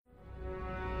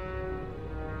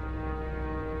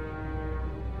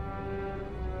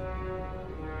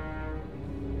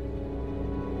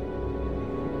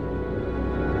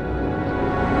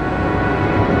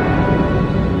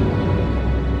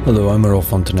I'm Earl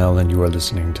Fontanelle, and you are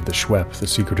listening to the Shwep, the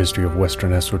Secret History of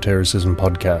Western Esotericism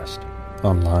podcast,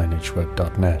 online at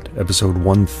shwep.net, episode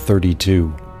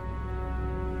 132.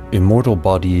 Immortal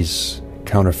Bodies,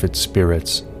 Counterfeit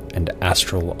Spirits, and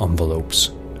Astral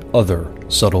Envelopes, Other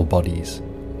Subtle Bodies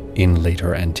in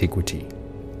Later Antiquity.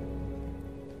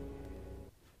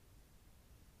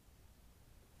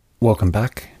 Welcome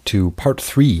back to part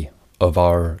 3 of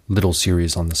our little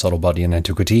series on the subtle body in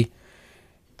antiquity,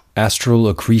 Astral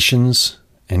Accretions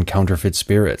and Counterfeit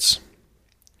Spirits.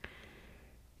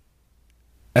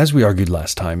 As we argued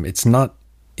last time, it's not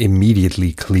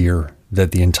immediately clear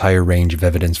that the entire range of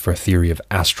evidence for a theory of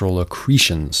astral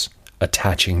accretions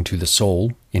attaching to the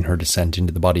soul in her descent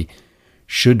into the body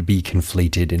should be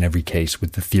conflated in every case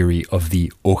with the theory of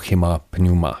the ochima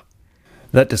pneuma.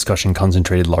 That discussion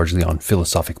concentrated largely on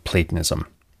philosophic Platonism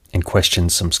and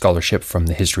questioned some scholarship from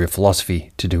the history of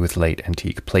philosophy to do with late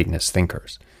antique Platonist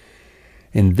thinkers.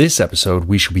 In this episode,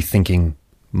 we shall be thinking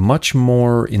much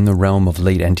more in the realm of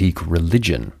late antique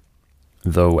religion,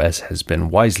 though, as has been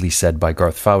wisely said by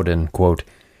Garth Fowden, quote,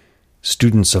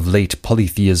 "Students of late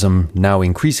polytheism now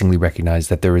increasingly recognize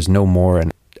that there is no more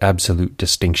an absolute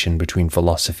distinction between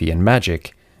philosophy and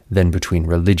magic than between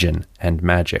religion and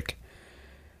magic."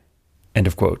 End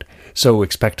of quote. So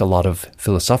expect a lot of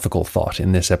philosophical thought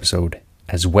in this episode,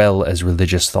 as well as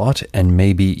religious thought, and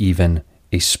maybe even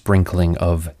a sprinkling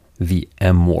of the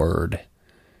M word.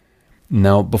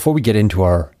 Now, before we get into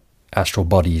our astral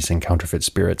bodies and counterfeit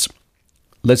spirits,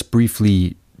 let's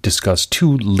briefly discuss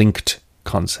two linked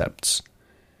concepts: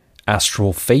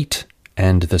 astral fate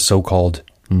and the so-called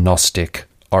Gnostic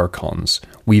archons.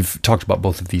 We've talked about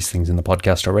both of these things in the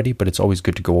podcast already, but it's always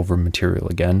good to go over material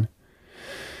again.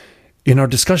 In our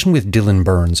discussion with Dylan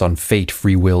Burns on fate,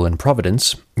 free will, and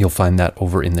providence, you'll find that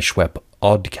over in the Shwep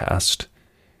Oddcast,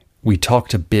 we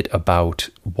talked a bit about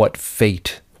what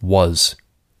fate was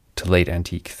to late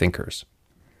antique thinkers.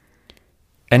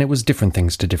 And it was different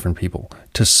things to different people.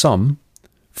 To some,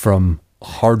 from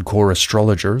hardcore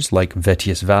astrologers like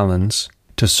Vettius Valens,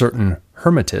 to certain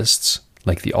Hermetists,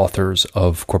 like the authors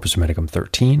of Corpus Hermeticum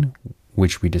 13,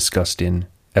 which we discussed in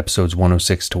episodes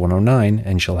 106 to 109,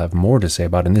 and shall have more to say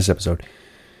about in this episode.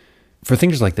 For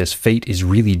things like this, fate is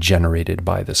really generated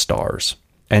by the stars,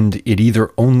 and it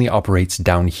either only operates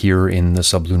down here in the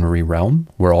sublunary realm,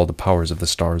 where all the powers of the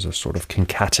stars are sort of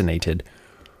concatenated,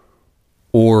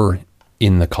 or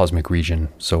in the cosmic region,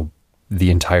 so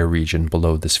the entire region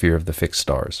below the sphere of the fixed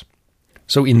stars.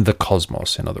 So in the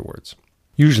cosmos, in other words.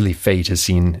 Usually fate is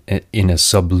seen in a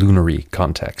sublunary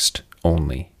context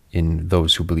only, in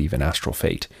those who believe in astral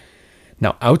fate.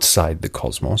 Now, outside the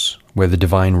cosmos, where the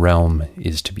divine realm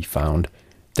is to be found,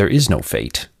 there is no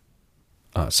fate.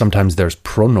 Sometimes there's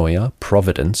pronoia,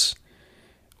 providence,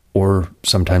 or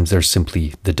sometimes there's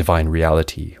simply the divine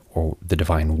reality or the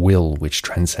divine will which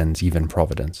transcends even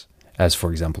providence, as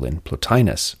for example in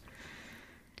Plotinus.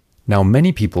 Now,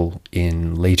 many people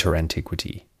in later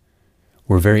antiquity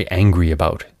were very angry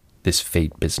about this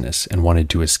fate business and wanted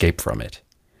to escape from it.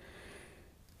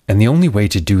 And the only way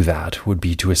to do that would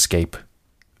be to escape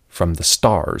from the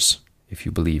stars, if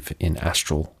you believe in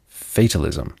astral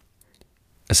fatalism.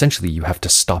 Essentially, you have to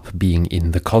stop being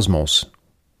in the cosmos,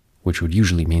 which would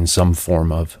usually mean some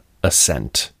form of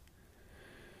ascent.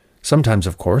 Sometimes,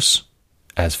 of course,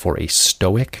 as for a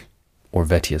Stoic or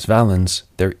Vettius Valens,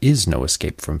 there is no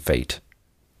escape from fate.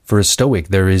 For a Stoic,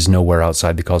 there is nowhere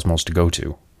outside the cosmos to go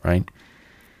to, right?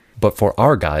 But for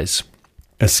our guys,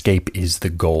 escape is the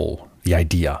goal, the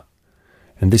idea.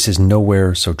 And this is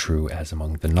nowhere so true as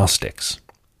among the Gnostics.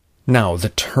 Now, the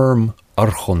term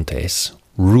archontes,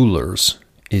 rulers,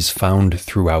 is found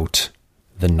throughout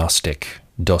the Gnostic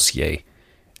dossier,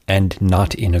 and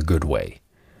not in a good way.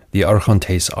 The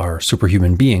archontes are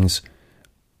superhuman beings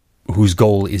whose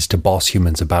goal is to boss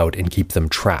humans about and keep them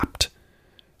trapped.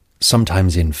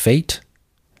 Sometimes in fate,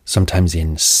 sometimes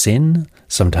in sin,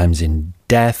 sometimes in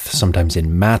death, sometimes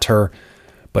in matter,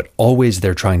 but always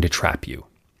they're trying to trap you.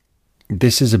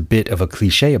 This is a bit of a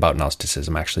cliche about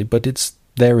Gnosticism, actually, but it's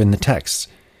there in the texts.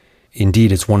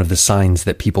 Indeed, it's one of the signs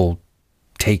that people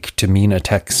take to mean a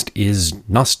text is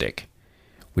Gnostic,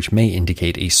 which may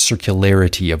indicate a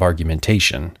circularity of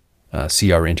argumentation.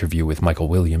 See our interview with Michael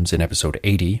Williams in episode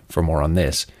 80 for more on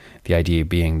this. The idea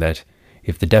being that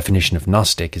if the definition of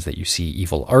Gnostic is that you see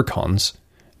evil archons,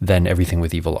 then everything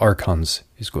with evil archons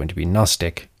is going to be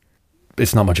Gnostic.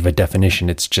 It's not much of a definition,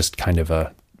 it's just kind of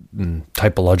a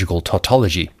typological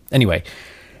tautology. Anyway,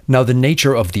 now the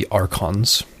nature of the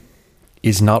archons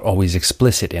is not always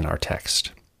explicit in our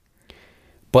text.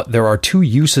 But there are two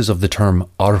uses of the term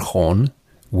archon,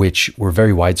 which were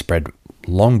very widespread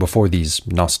long before these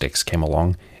Gnostics came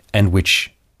along, and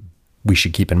which we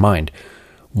should keep in mind.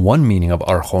 One meaning of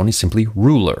archon is simply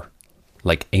ruler,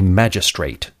 like a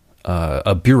magistrate,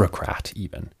 a bureaucrat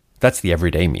even. That's the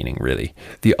everyday meaning, really.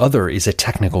 The other is a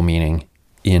technical meaning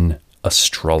in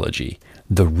astrology.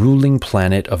 The ruling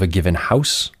planet of a given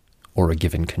house or a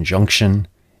given conjunction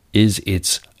is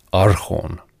its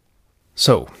archon.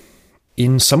 So,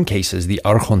 in some cases, the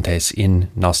archontes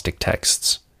in Gnostic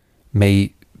texts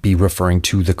may be referring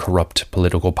to the corrupt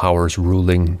political powers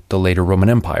ruling the later Roman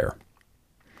Empire.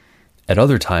 At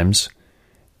other times,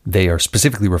 they are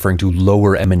specifically referring to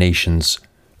lower emanations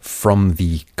from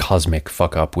the cosmic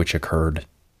fuck-up which occurred,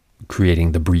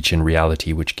 creating the breach in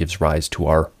reality which gives rise to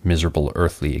our miserable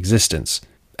earthly existence.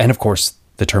 And of course,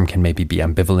 the term can maybe be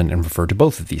ambivalent and refer to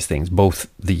both of these things,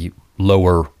 both the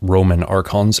lower Roman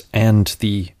archons and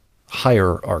the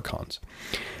higher archons.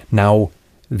 Now,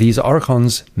 these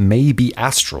archons may be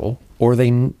astral, or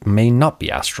they may not be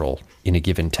astral in a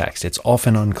given text. It's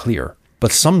often unclear.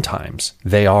 But sometimes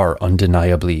they are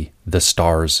undeniably the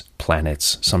stars,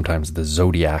 planets, sometimes the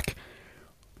zodiac,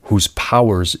 whose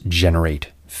powers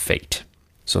generate fate.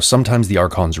 So sometimes the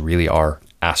archons really are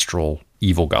astral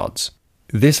evil gods.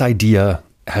 This idea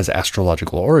has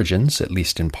astrological origins, at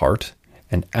least in part,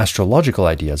 and astrological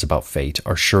ideas about fate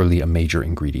are surely a major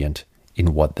ingredient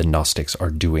in what the Gnostics are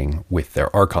doing with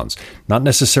their archons. Not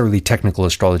necessarily technical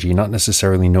astrology, not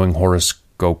necessarily knowing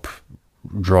horoscope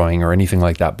drawing or anything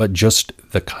like that, but just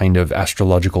the kind of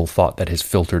astrological thought that has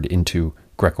filtered into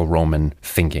Greco-Roman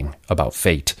thinking about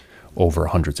fate over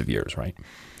hundreds of years, right?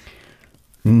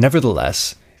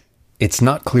 Nevertheless, it's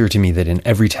not clear to me that in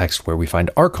every text where we find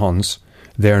archons,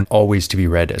 they're always to be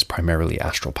read as primarily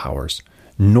astral powers,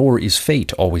 nor is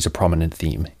fate always a prominent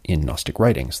theme in Gnostic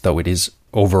writings, though it is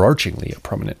overarchingly a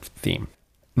prominent theme.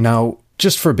 Now,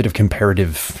 just for a bit of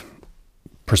comparative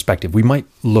perspective, we might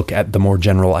look at the more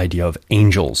general idea of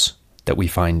angels that we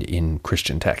find in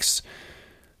Christian texts.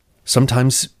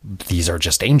 Sometimes these are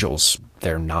just angels.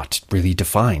 They're not really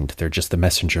defined. They're just the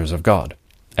messengers of God.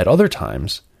 At other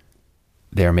times,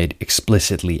 they are made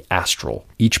explicitly astral,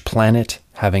 each planet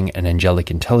having an angelic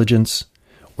intelligence,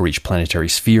 or each planetary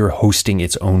sphere hosting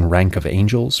its own rank of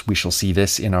angels. We shall see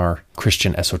this in our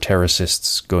Christian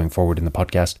esotericists going forward in the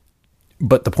podcast.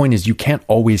 But the point is, you can't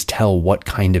always tell what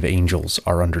kind of angels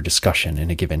are under discussion in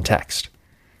a given text.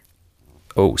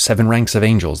 Oh, 7 ranks of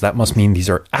angels. That must mean these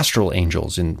are astral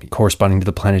angels corresponding to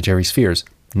the planetary spheres.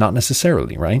 Not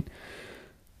necessarily, right?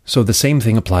 So the same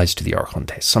thing applies to the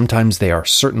archontes. Sometimes they are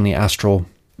certainly astral.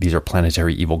 These are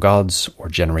planetary evil gods or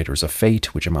generators of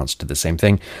fate, which amounts to the same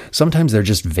thing. Sometimes they're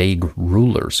just vague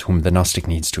rulers whom the Gnostic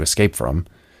needs to escape from,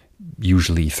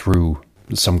 usually through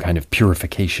some kind of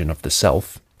purification of the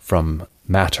self from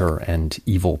matter and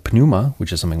evil pneuma,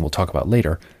 which is something we'll talk about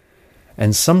later.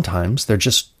 And sometimes they're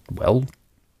just, well,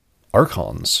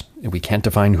 archons. We can't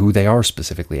define who they are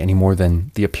specifically any more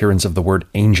than the appearance of the word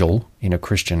angel in a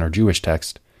Christian or Jewish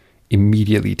text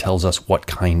immediately tells us what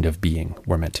kind of being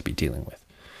we're meant to be dealing with.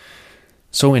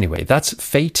 So anyway, that's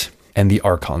fate and the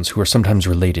archons, who are sometimes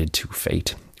related to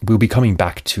fate. We'll be coming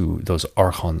back to those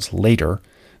archons later.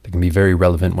 They can be very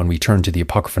relevant when we turn to the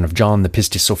Apocryphon of John, the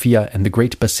Pistis Sophia, and the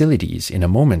Great Basilides in a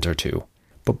moment or two.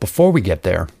 But before we get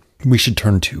there, we should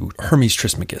turn to Hermes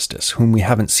Trismegistus, whom we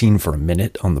haven't seen for a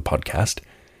minute on the podcast,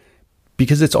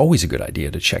 because it's always a good idea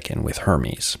to check in with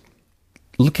Hermes.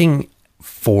 Looking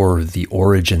for the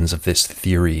origins of this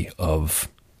theory of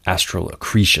astral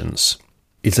accretions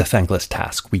is a thankless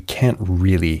task. We can't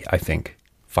really, I think,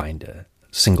 find a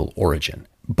single origin.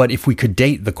 But if we could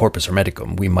date the Corpus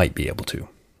Hermeticum, we might be able to,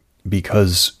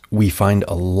 because we find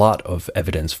a lot of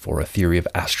evidence for a theory of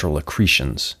astral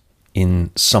accretions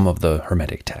in some of the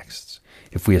Hermetic texts.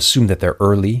 If we assume that they're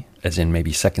early, as in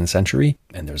maybe 2nd century,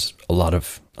 and there's a lot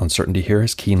of uncertainty here,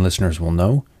 as keen listeners will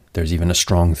know, there's even a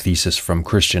strong thesis from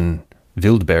Christian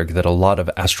Wildberg that a lot of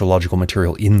astrological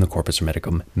material in the Corpus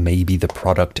Hermeticum may be the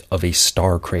product of a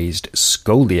star-crazed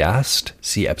scholiast.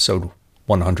 See episode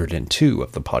 102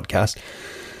 of the podcast.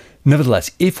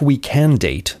 Nevertheless, if we can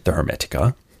date the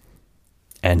Hermetica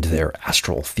and their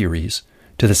astral theories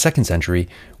to the 2nd century,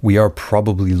 we are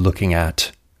probably looking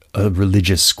at a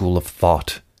religious school of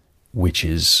thought which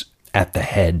is at the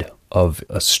head of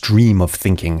a stream of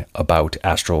thinking about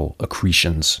astral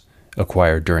accretions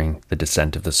acquired during the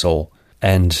descent of the soul,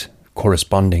 and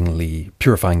correspondingly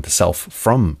purifying the self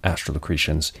from astral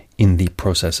accretions in the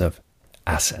process of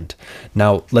ascent.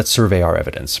 Now, let's survey our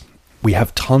evidence. We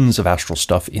have tons of astral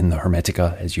stuff in the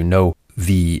Hermetica, as you know.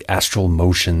 The astral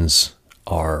motions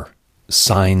are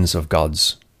signs of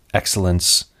God's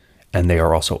excellence, and they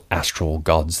are also astral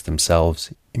gods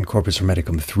themselves. In Corpus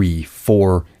Hermeticum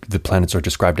 3-4, the planets are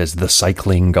described as the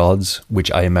cycling gods,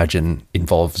 which I imagine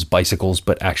involves bicycles,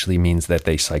 but actually means that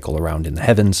they cycle around in the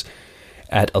heavens.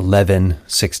 At 11,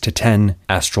 6-10,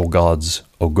 astral gods,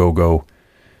 Ogogo.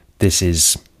 This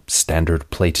is standard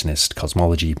Platonist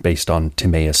cosmology based on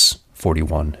Timaeus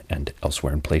 41 and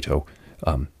elsewhere in Plato.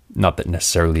 Not that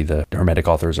necessarily the Hermetic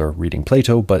authors are reading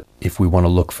Plato, but if we want to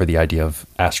look for the idea of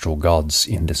astral gods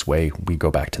in this way, we go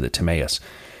back to the Timaeus.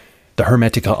 The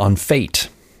Hermetica on Fate.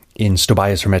 In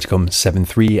Stobaeus Hermeticum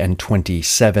 7.3 and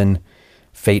 27,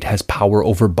 Fate has power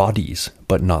over bodies,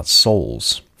 but not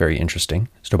souls. Very interesting.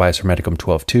 Stobaeus Hermeticum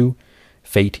 12.2,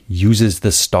 Fate uses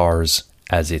the stars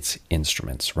as its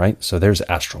instruments, right? So there's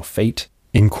astral fate.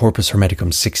 In Corpus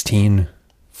Hermeticum 16,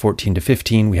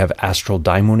 14-15, we have astral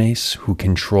daimones who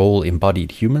control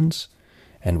embodied humans,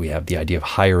 and we have the idea of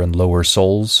higher and lower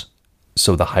souls.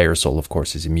 So the higher soul, of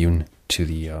course, is immune to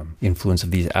the influence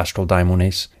of these astral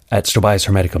daimones. At Stobaeus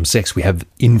Hermeticum 6, we have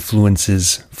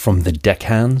influences from the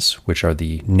decans, which are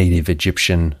the native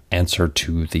Egyptian answer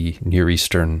to the Near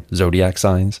Eastern zodiac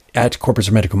signs. At Corpus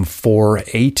Hermeticum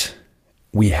 4-8,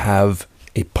 we have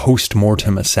a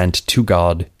post-mortem ascent to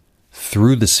God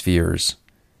through the spheres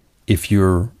if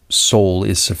your soul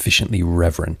is sufficiently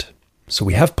reverent. So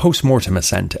we have post-mortem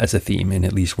ascent as a theme in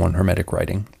at least one Hermetic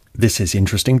writing. This is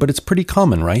interesting, but it's pretty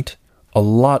common, right? A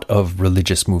lot of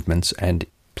religious movements and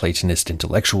Platonist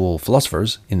intellectual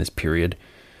philosophers in this period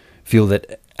feel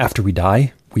that after we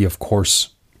die, we of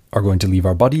course are going to leave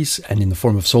our bodies, and in the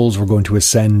form of souls, we're going to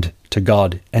ascend to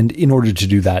God. And in order to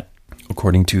do that,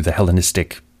 according to the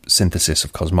Hellenistic synthesis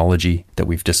of cosmology that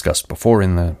we've discussed before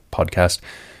in the podcast,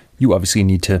 you obviously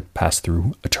need to pass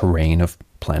through a terrain of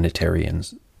planetary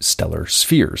and stellar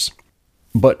spheres.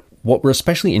 But what we're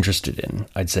especially interested in,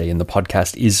 I'd say, in the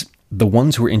podcast is the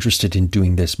ones who are interested in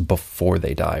doing this before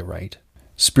they die, right?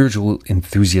 Spiritual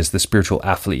enthusiasts, the spiritual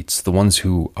athletes, the ones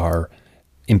who are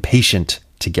impatient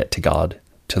to get to God,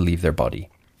 to leave their body,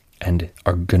 and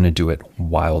are going to do it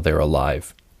while they're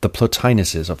alive. The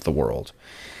Plotinuses of the world.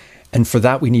 And for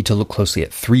that, we need to look closely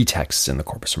at 3 texts in the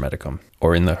Corpus Hermeticum,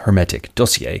 or in the Hermetic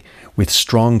dossier, with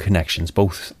strong connections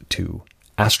both to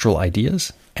astral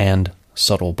ideas and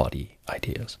subtle body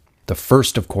ideas. The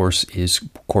first, of course, is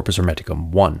Corpus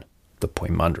Hermeticum 1, the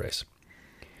Poimandres.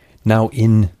 Now,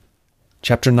 in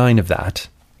chapter 9 of that,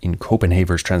 in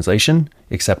Copenhaver's translation,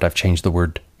 except I've changed the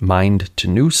word mind to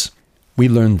nous, we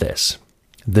learn this.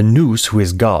 The nous, who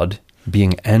is God,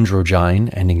 being androgyne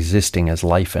and existing as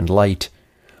life and light,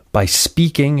 by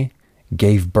speaking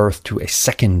gave birth to a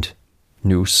second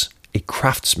nous, a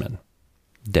craftsman,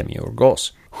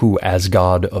 Demiurgos, who as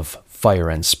god of fire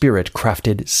and spirit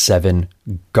crafted 7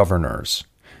 governors.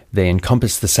 They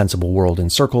encompass the sensible world in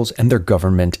circles, and their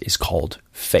government is called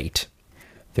fate.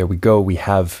 There we go. We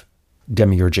have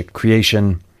demiurgic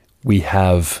creation. We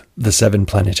have the 7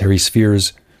 planetary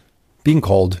spheres being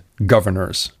called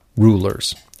governors,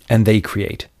 rulers, and they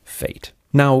create fate.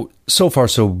 Now, so far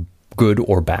so good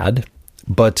or bad,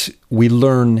 but we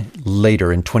learn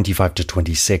later in 25 to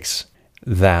 26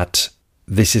 that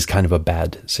this is kind of a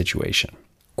bad situation.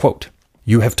 Quote,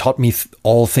 "You have taught me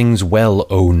all things well,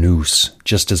 O nous,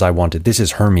 just as I wanted." This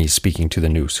is Hermes speaking to the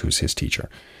nous, who's his teacher.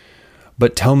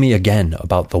 "But tell me again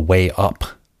about the way up.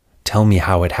 Tell me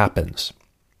how it happens."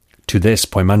 To this,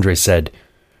 Poimandres said,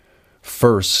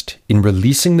 "First, in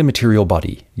releasing the material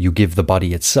body, you give the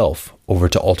body itself over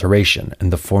to alteration,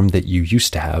 and the form that you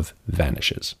used to have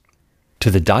vanishes.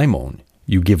 To the daimon,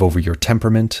 you give over your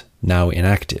temperament, now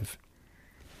inactive.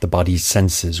 The body's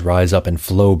senses rise up and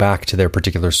flow back to their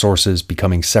particular sources,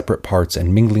 becoming separate parts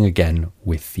and mingling again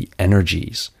with the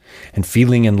energies. And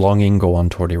feeling and longing go on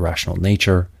toward irrational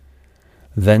nature.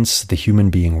 Thence the human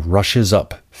being rushes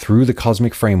up through the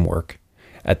cosmic framework,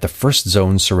 at the first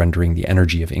zone surrendering the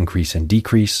energy of increase and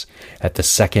decrease, at the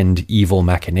second evil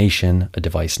machination, a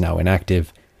device now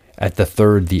inactive, at the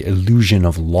third the illusion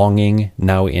of longing,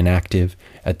 now inactive,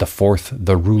 at the fourth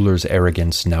the ruler's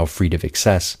arrogance, now freed of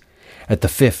excess, at the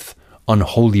fifth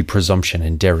unholy presumption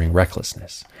and daring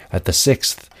recklessness, at the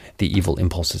sixth the evil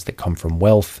impulses that come from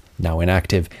wealth, now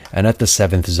inactive, and at the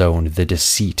 7th zone the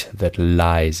deceit that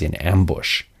lies in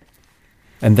ambush.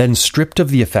 And then, stripped of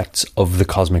the effects of the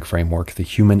cosmic framework, the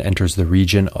human enters the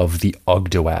region of the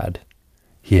Ogdoad.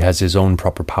 He has his own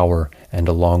proper power, and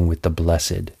along with the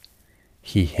blessed,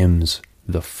 he hymns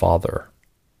the Father."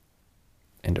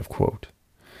 End of quote.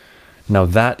 Now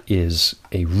that is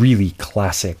a really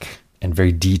classic and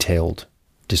very detailed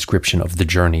description of the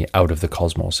journey out of the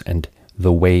cosmos and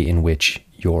the way in which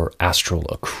your astral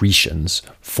accretions,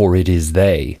 for it is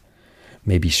they,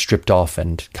 may be stripped off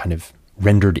and kind of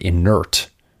rendered inert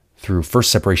through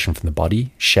first separation from the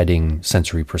body, shedding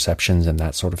sensory perceptions and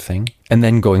that sort of thing, and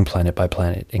then going planet by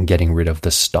planet and getting rid of the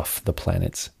stuff the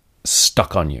planets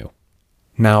stuck on you.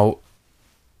 Now,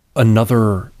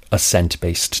 another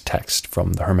ascent-based text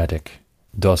from the Hermetic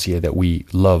dossier that we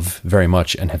love very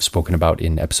much and have spoken about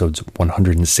in episodes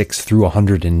 106 through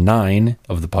 109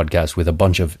 of the podcast with a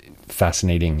bunch of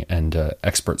fascinating and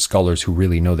expert scholars who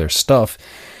really know their stuff,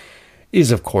 is,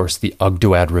 of course, the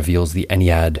Ogdoad Reveals the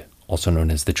Ennead, also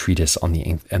known as the Treatise on the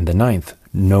 8th and the 9th,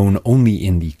 known only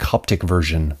in the Coptic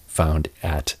version found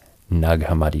at Nag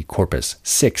Hammadi Corpus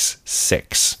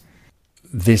 6.6.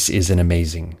 This is an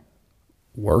amazing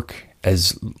work,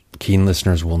 as keen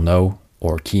listeners will know,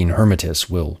 or keen Hermetists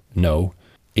will know.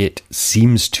 It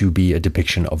seems to be a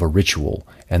depiction of a ritual,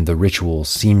 and the ritual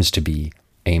seems to be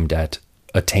aimed at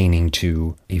attaining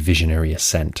to a visionary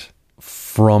ascent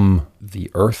from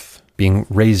the earth, being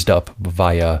raised up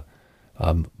via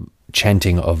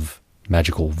chanting of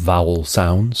magical vowel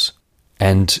sounds,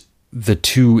 and the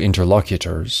two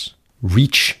interlocutors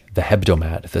reach the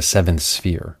hebdomad, the seventh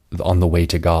sphere, on the way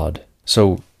to God.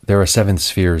 So there are seven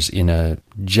spheres in a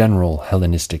general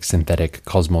Hellenistic synthetic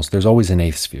cosmos. There's always an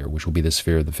eighth sphere, which will be the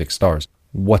sphere of the fixed stars.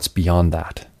 What's beyond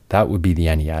that? That would be the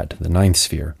Ennead, the ninth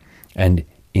sphere. And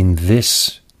in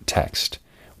this text,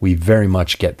 we very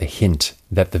much get the hint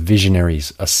that the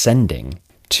visionaries ascending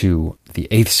to the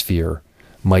eighth sphere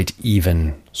might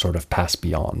even sort of pass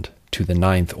beyond to the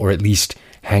ninth, or at least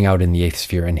hang out in the eighth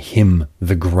sphere and hymn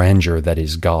the grandeur that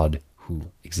is God who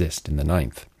exists in the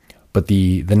ninth. But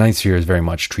the ninth sphere is very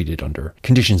much treated under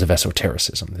conditions of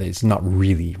esotericism. It's not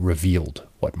really revealed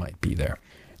what might be there.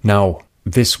 Now,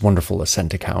 this wonderful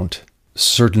ascent account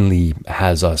certainly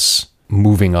has us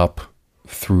moving up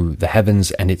through the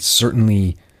heavens, and it's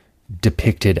certainly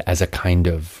depicted as a kind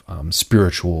of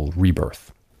spiritual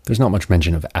rebirth. There's not much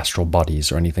mention of astral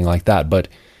bodies or anything like that, but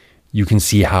you can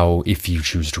see how, if you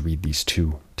choose to read these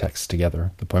two texts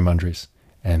together, the Poimandres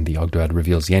and the Ogdoad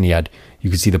Reveals the Ennead, you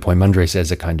can see the Poimandres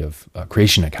as a kind of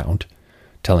creation account,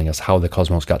 telling us how the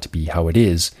cosmos got to be how it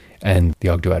is, and the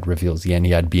Ogdoad Reveals the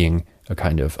Ennead being a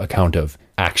kind of account of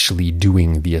actually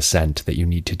doing the ascent that you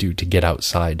need to do to get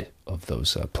outside of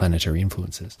those planetary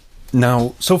influences.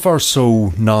 Now, so far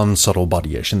so non-subtle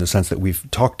body-ish, in the sense that we've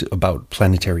talked about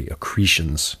planetary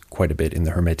accretions quite a bit in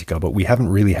the Hermetica, but we haven't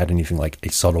really had anything like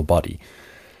a subtle body.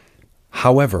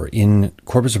 However, in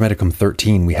Corpus Hermeticum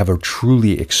 13, we have a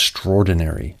truly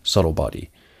extraordinary subtle body.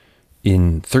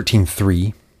 In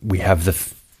 13.3, we have the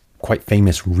quite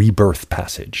famous rebirth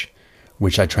passage,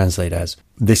 which I translate as,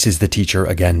 "This is the teacher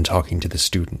again talking to the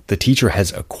student. The teacher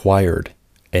has acquired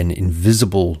an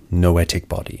invisible noetic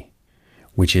body,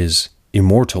 which is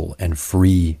immortal and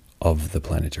free of the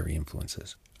planetary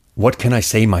influences. What can I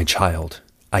say, my child?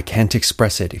 I can't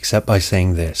express it except by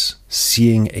saying this.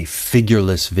 Seeing a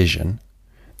figureless vision,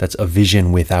 that's a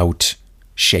vision without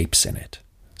shapes in it,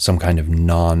 some kind of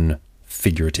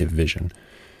non-figurative vision,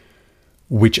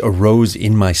 which arose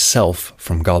in myself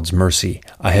from God's mercy.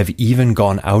 I have even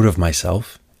gone out of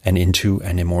myself and into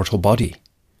an immortal body.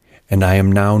 And I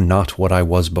am now not what I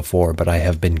was before, but I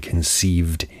have been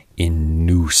conceived in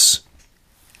nous."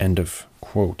 End of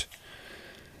quote.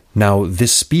 Now,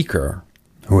 this speaker,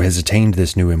 who has attained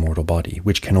this new immortal body,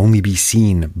 which can only be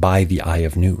seen by the eye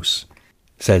of nous,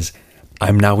 says,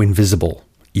 "I'm now invisible,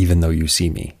 even though you see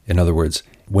me." In other words,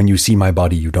 when you see my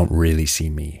body, you don't really see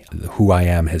me. Who I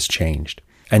am has changed.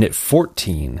 And at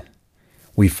 14,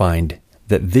 we find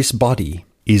that this body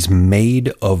is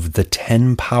made of the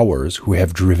 10 powers who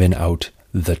have driven out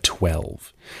the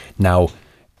 12. Now,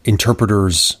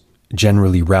 interpreters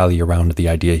generally rally around the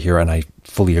idea here, and I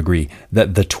fully agree,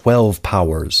 that the 12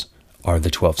 powers are the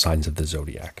 12 signs of the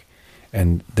zodiac.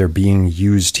 And they're being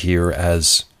used here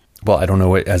as, well, I don't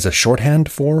know, as a shorthand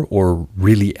for, or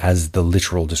really as the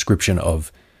literal description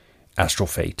of astral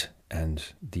fate and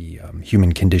the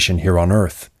human condition here on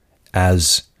Earth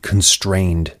as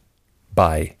constrained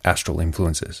by astral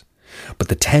influences. But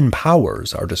the 10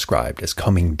 powers are described as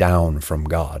coming down from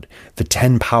God. The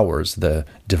 10 powers, the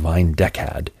divine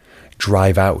decad,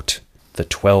 drive out the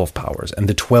 12 powers. And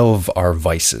the 12 are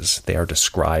vices. They are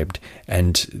described.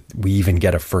 And we even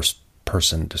get a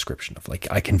first-person description of, like,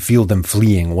 I can feel them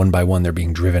fleeing one by one. They're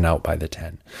being driven out by the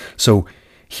 10. So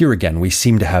here again, we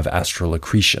seem to have astral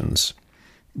accretions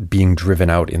being driven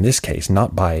out, in this case,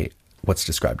 not by what's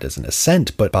described as an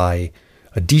ascent, but by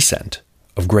a descent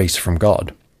of grace from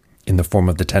God in the form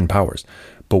of the 10 powers.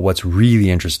 But what's really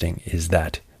interesting is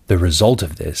that the result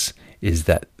of this is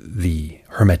that the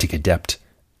Hermetic adept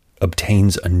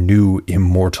obtains a new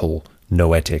immortal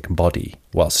noetic body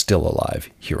while still alive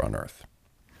here on Earth.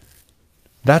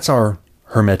 That's our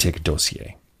Hermetic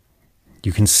dossier.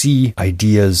 You can see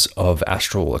ideas of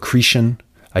astral accretion,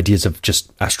 ideas of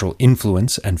just astral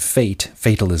influence and fate,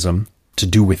 fatalism, to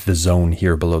do with the zone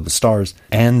here below the stars,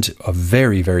 and a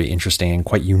very, very interesting and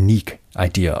quite unique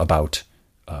idea about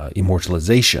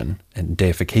immortalization and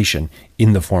deification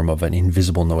in the form of an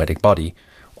invisible noetic body,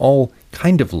 all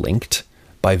kind of linked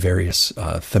by various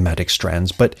thematic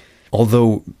strands. But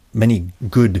although many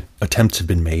good attempts have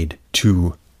been made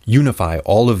to unify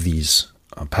all of these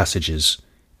passages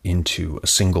into a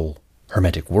single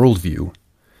Hermetic worldview,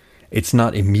 it's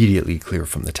not immediately clear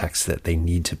from the text that they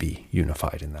need to be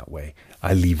unified in that way.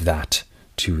 I leave that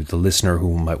to the listener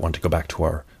who might want to go back to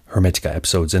our Hermetica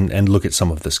episodes and look at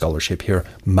some of the scholarship here.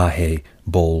 Mahe,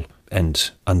 Bol, and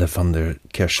Anne van der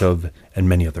Kerkhove, and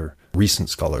many other recent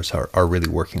scholars are really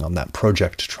working on that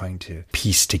project, trying to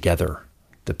piece together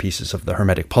the pieces of the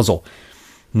Hermetic puzzle.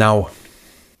 Now,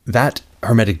 that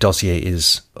Hermetic dossier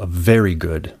is a very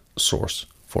good source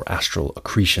for astral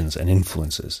accretions and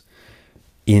influences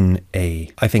in a,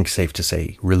 I think safe to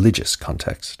say, religious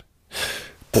context.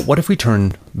 But what if we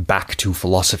turn back to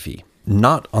philosophy,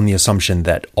 not on the assumption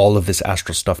that all of this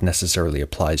astral stuff necessarily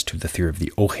applies to the theory of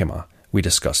the Ochema we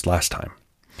discussed last time?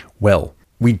 Well,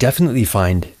 we definitely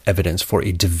find evidence for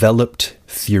a developed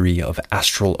theory of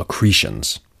astral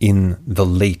accretions in the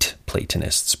late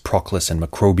Platonists, Proclus and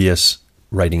Macrobius,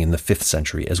 writing in the 5th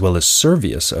century, as well as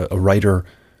Servius, a writer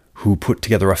who put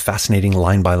together a fascinating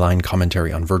line-by-line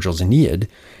commentary on Virgil's Aeneid,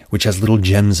 which has little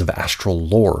gems of astral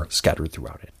lore scattered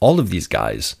throughout it. All of these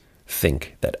guys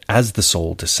think that as the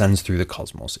soul descends through the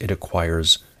cosmos, it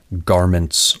acquires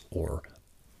garments or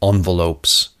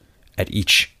envelopes at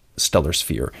each stellar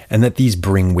sphere, and that these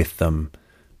bring with them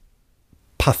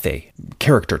pathe,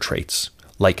 character traits,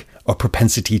 like a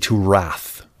propensity to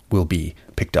wrath will be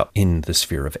picked up in the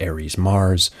sphere of Aries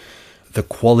Mars. The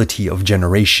quality of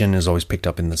generation is always picked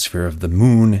up in the sphere of the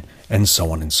moon, and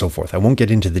so on and so forth. I won't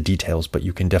get into the details, but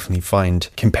you can definitely find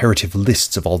comparative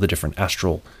lists of all the different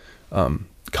astral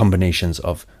combinations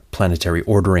of planetary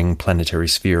ordering, planetary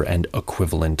sphere, and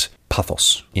equivalent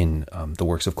pathos in the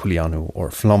works of Culianu or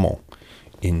Flamand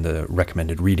in the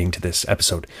recommended reading to this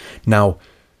episode. Now,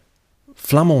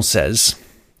 Flamand says,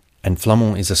 and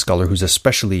Flamand is a scholar who's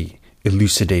especially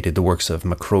elucidated the works of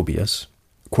Macrobius,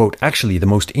 quote, actually, the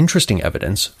most interesting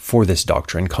evidence for this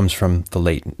doctrine comes from the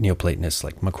late Neoplatonists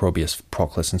like Macrobius,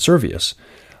 Proclus, and Servius.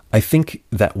 I think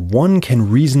that one can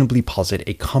reasonably posit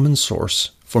a common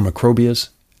source for Macrobius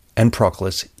and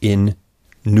Proclus in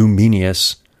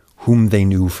Numenius, whom they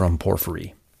knew from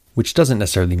Porphyry, which doesn't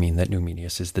necessarily mean that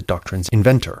Numenius is the doctrine's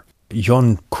inventor.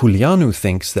 Ion Culianu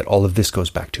thinks that all of this goes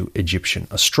back to Egyptian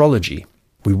astrology.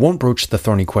 We won't broach the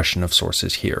thorny question of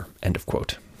sources here, end of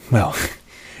quote. Well,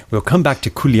 we'll come back to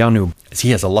Culianu, as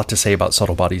he has a lot to say about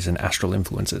subtle bodies and astral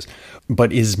influences,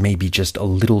 but is maybe just a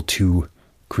little too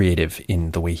creative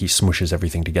in the way he smushes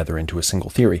everything together into a single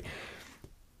theory.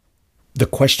 The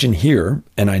question here,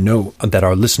 and I know that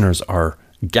our listeners are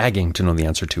gagging to know the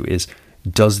answer to, is,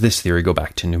 does this theory go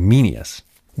back to Numenius?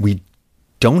 We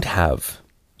don't have,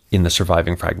 in the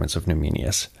surviving fragments of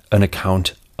Numenius, an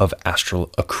account of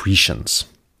astral accretions.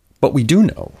 But we do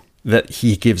know that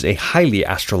he gives a highly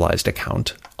astralized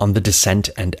account on the descent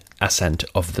and ascent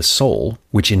of the soul,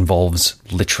 which involves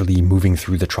literally moving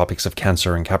through the tropics of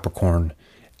Cancer and Capricorn,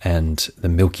 and the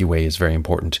Milky Way is very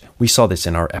important. We saw this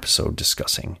in our episode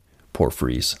discussing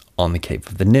Porphyries on the Cave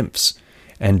of the Nymphs,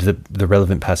 and the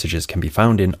relevant passages can be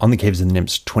found in On the Caves of the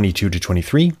Nymphs 22 to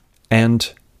 23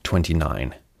 and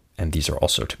 29, and these are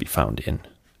also to be found in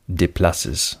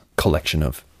Desplaces' collection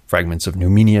of fragments of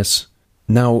Numenius.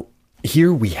 Now,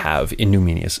 here we have in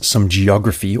Numenius some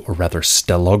geography, or rather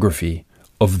stellography,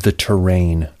 of the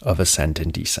terrain of ascent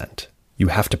and descent. You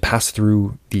have to pass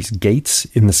through these gates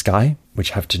in the sky,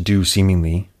 which have to do,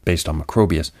 seemingly, based on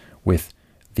Macrobius, with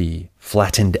the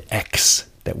flattened X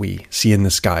that we see in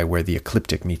the sky where the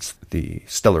ecliptic meets the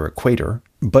stellar equator.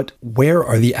 But where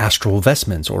are the astral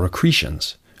vestments or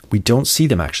accretions? We don't see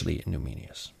them actually in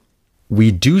Numenius.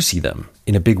 We do see them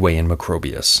in a big way in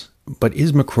Macrobius. But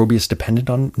is Macrobius dependent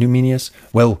on Numenius?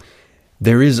 Well,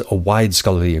 there is a wide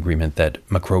scholarly agreement that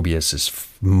Macrobius'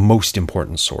 most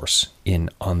important source in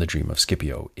On the Dream of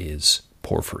Scipio is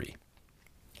Porphyry.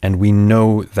 And we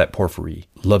know that Porphyry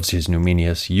loves his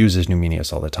Numenius, uses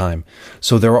Numenius all the time.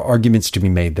 So there are arguments to be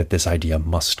made that this idea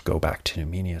must go back to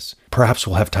Numenius. Perhaps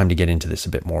we'll have time to get into this a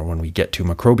bit more when we get to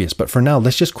Macrobius. But for now,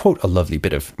 let's just quote a lovely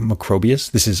bit of Macrobius.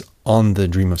 This is On the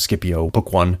Dream of Scipio,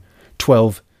 Book 1,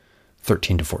 12,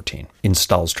 13 to 14, in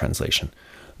Stahl's translation.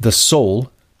 The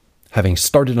soul, having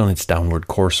started on its downward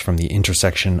course from the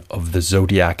intersection of the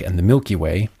zodiac and the Milky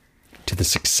Way to the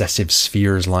successive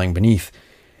spheres lying beneath,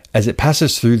 as it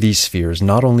passes through these spheres,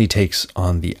 not only takes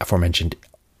on the aforementioned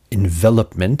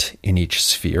envelopment in each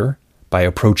sphere by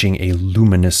approaching a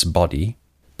luminous body,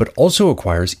 but also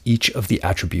acquires each of the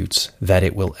attributes that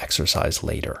it will exercise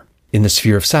later. In the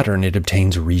sphere of Saturn, it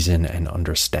obtains reason and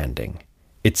understanding,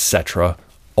 etc.,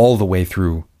 all the way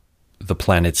through the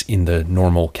planets in the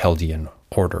normal Chaldean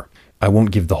order. I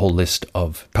won't give the whole list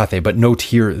of Pathé, but note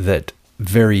here that,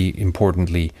 very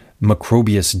importantly,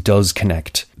 Macrobius does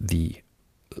connect the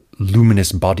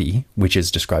luminous body, which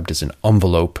is described as an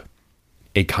envelope,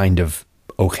 a kind of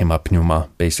ochema pneuma,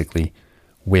 basically,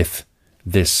 with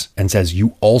this, and says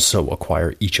you also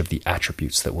acquire each of the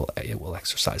attributes that it will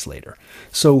exercise later.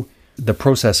 So the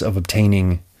process of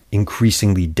obtaining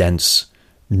increasingly dense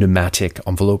pneumatic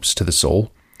envelopes to the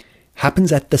soul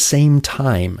happens at the same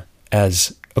time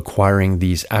as acquiring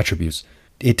these attributes.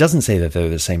 It doesn't say that they're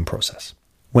the same process.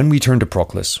 When we turn to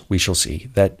Proclus, we shall see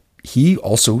that he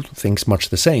also thinks much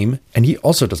the same, and he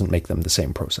also doesn't make them the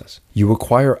same process. You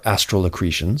acquire astral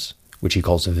accretions, which he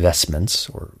calls vestments,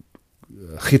 or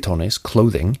chitones,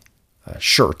 clothing,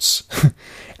 shirts,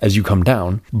 as you come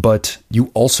down, but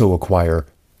you also acquire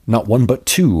not one but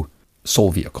two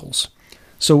soul vehicles.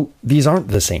 So these aren't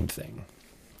the same thing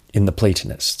in the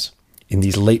Platonists, in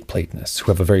these late Platonists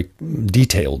who have a very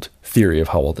detailed theory of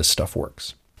how all this stuff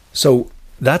works. So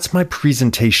that's my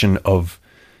presentation of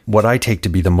what I take to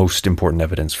be the most important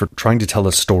evidence for trying to tell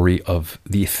a story of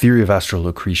the theory of astral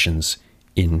accretions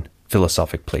in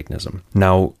philosophic Platonism.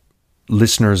 Now,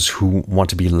 listeners who want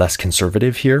to be less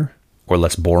conservative here, or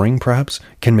less boring perhaps,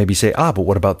 can maybe say, but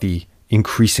what about the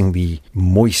increasingly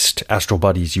moist astral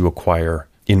bodies you acquire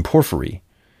in Porphyry?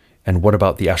 And what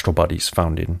about the astral bodies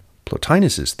found in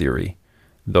Plotinus's theory?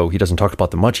 Though he doesn't talk about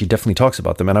them much, he definitely talks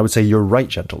about them. And I would say you're right,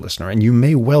 gentle listener, and you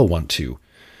may well want to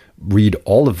read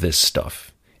all of this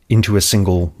stuff into a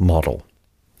single model.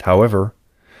 However,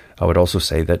 I would also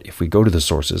say that if we go to the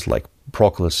sources like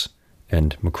Proclus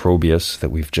and Macrobius that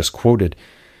we've just quoted,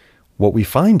 what we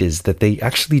find is that they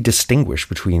actually distinguish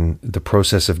between the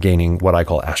process of gaining what I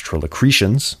call astral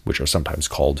accretions, which are sometimes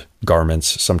called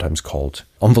garments, sometimes called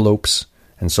envelopes,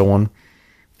 and so on,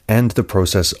 and the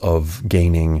process of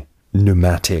gaining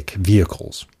pneumatic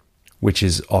vehicles, which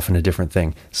is often a different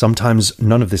thing. Sometimes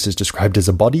none of this is described as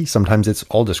a body, sometimes it's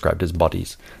all described as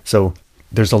bodies. So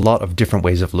there's a lot of different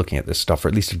ways of looking at this stuff, or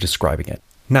at least of describing it.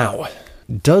 Now,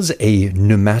 does a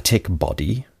pneumatic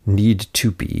body need to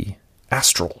be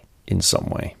astral in some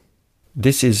way?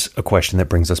 This is a question that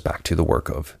brings us back to the work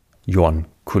of Ioan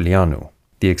Culianu,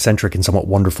 the eccentric and somewhat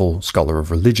wonderful scholar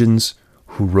of religions,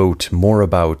 who wrote more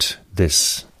about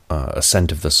this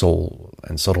ascent of the soul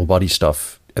and subtle body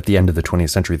stuff at the end of the 20th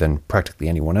century than practically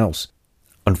anyone else.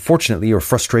 Unfortunately, or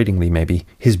frustratingly maybe,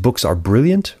 his books are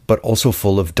brilliant, but also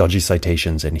full of dodgy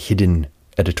citations and hidden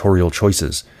editorial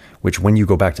choices, which when you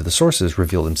go back to the sources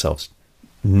reveal themselves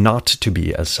not to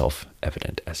be as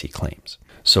self-evident as he claims.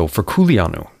 So for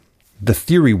Culianu, the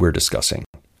theory we're discussing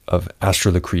of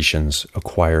astral accretions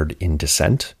acquired in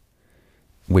descent,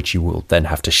 which you will then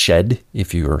have to shed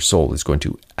if your soul is going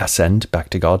to ascend back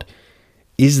to God,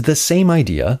 is the same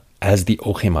idea as the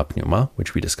ochema pneuma,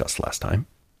 which we discussed last time.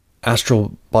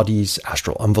 Astral bodies,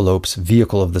 astral envelopes,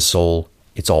 vehicle of the soul,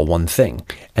 it's all one thing.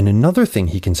 And another thing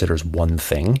he considers one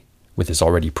thing, with his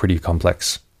already pretty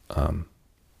complex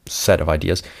set of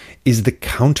ideas, is the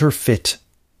counterfeit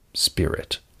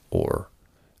spirit, or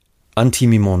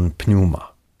antimimon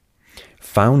pneuma,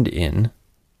 found in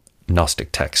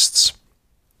Gnostic texts,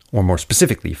 or more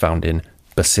specifically found in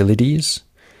Basilides,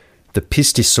 the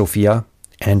Pistis Sophia,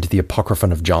 and the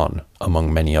Apocryphon of John,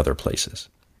 among many other places.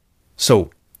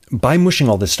 So, by mushing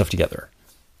all this stuff together,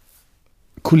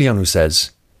 Culianu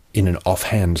says, in an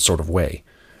offhand sort of way,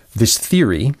 this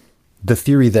theory, the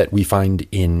theory that we find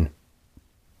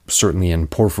certainly in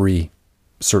Porphyry,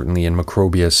 certainly in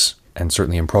Macrobius, and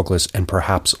certainly in Proclus, and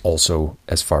perhaps also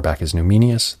as far back as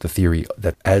Numenius, the theory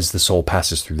that as the soul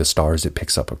passes through the stars, it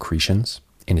picks up accretions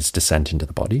in its descent into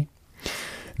the body.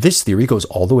 This theory goes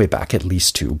all the way back at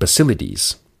least to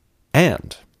Basilides.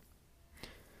 And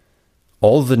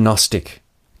all the Gnostic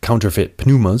counterfeit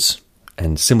pneumas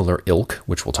and similar ilk,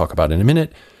 which we'll talk about in a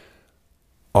minute,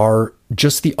 are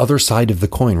just the other side of the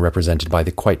coin represented by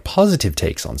the quite positive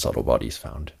takes on subtle bodies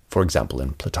found, for example,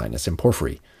 in Plotinus and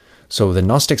Porphyry. So the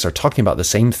Gnostics are talking about the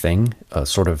same thing, a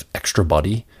sort of extra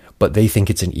body, but they think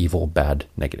it's an evil, bad,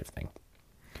 negative thing.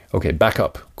 Okay, back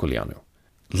up, Culianu.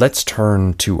 Let's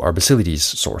turn to our Basilides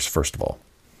source, first of all.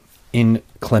 In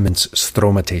Clement's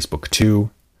Stromates Book 2,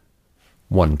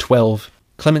 112,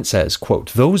 Clement says,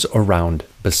 quote, "Those around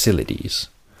Basilides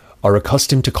are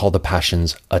accustomed to call the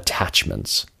passions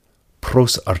attachments,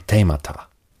 pros artemata,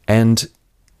 and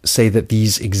say that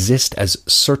these exist as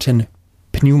certain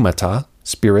pneumata,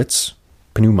 spirits,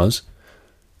 pneumas,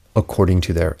 according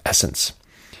to their essence,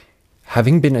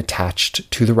 having been attached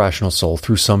to the rational soul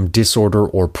through some disorder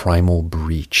or primal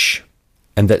breach,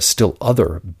 and that still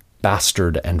other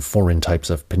bastard and foreign types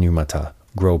of pneumata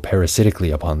grow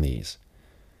parasitically upon these,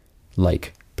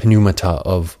 like pneumata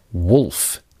of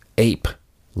wolf, ape,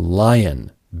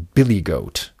 lion, billy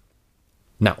goat.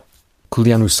 Now,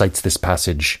 Culianu cites this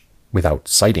passage without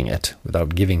citing it,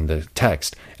 without giving the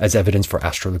text, as evidence for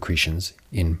astral accretions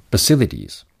in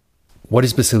Basilides. What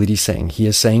is Basilides saying? He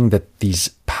is saying that these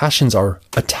passions are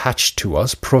attached to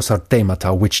us,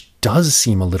 prosarthemata, which does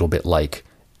seem a little bit like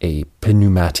a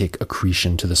pneumatic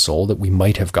accretion to the soul that we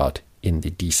might have got in the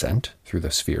descent through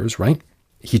the spheres, right?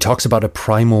 He talks about a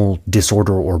primal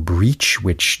disorder or breach,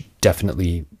 which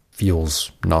definitely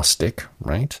feels Gnostic,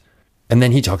 right? And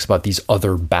then he talks about these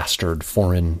other bastard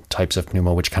foreign types of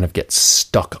pneuma, which kind of get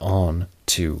stuck on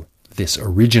to this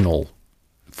original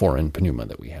foreign pneuma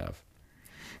that we have.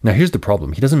 Now, here's the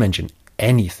problem. He doesn't mention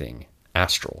anything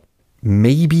astral.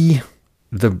 Maybe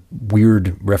the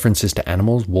weird references to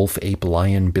animals, wolf, ape,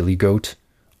 lion, billy goat,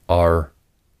 are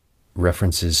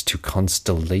references to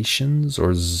constellations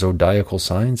or zodiacal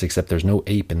signs, except there's no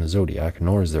ape in the zodiac,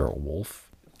 nor is there a wolf.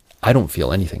 I don't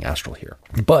feel anything astral here.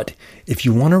 But if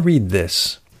you want to read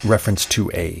this reference to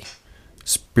a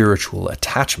spiritual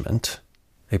attachment,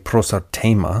 a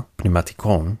prosarthema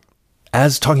pneumatikon,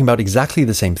 as talking about exactly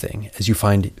the same thing as you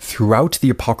find throughout the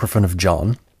Apocryphon of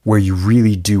John, where you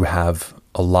really do have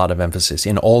a lot of emphasis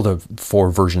in all the 4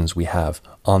 versions we have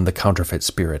on the counterfeit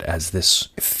spirit as this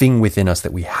thing within us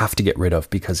that we have to get rid of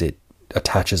because it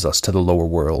attaches us to the lower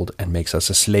world and makes us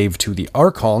a slave to the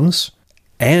archons.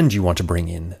 And you want to bring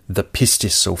in the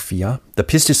Pistis Sophia. The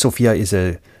Pistis Sophia is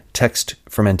a text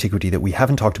from antiquity that we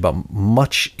haven't talked about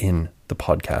much in the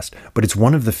podcast, but it's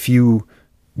one of the few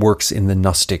works in the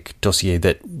Gnostic dossier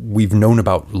that we've known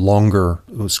about longer,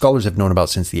 scholars have known about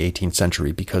since the 18th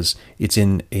century, because it's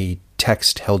in a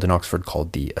text held in Oxford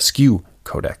called the Askew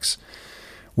Codex,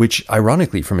 which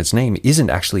ironically from its name isn't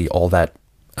actually all that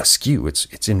askew.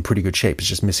 It's in pretty good shape. It's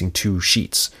just missing 2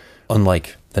 sheets,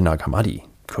 unlike the Nag Hammadi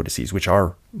codices, which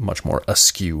are much more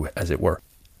askew, as it were.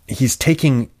 He's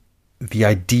taking the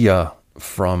idea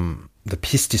from the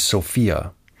Pistis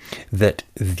Sophia that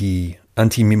the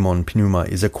antimimon pneuma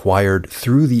is acquired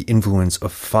through the influence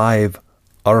of 5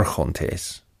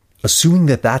 archontes, assuming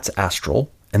that that's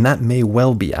astral, and that may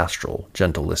well be astral,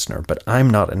 gentle listener, but I'm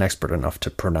not an expert enough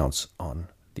to pronounce on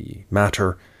the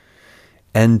matter.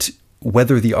 And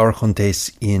whether the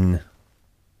archontes in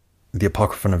the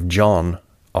Apocryphon of John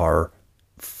are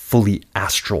fully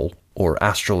astral, or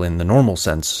astral in the normal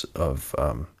sense of,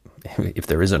 if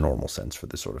there is a normal sense for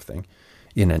this sort of thing,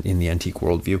 in the antique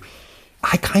worldview,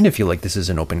 I kind of feel like this is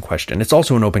an open question. It's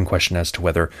also an open question as to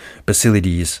whether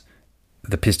Basilides,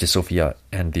 the Pistis Sophia,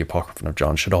 and the Apocryphon of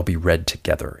John should all be read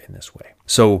together in this way.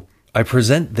 So I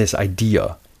present this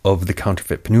idea of the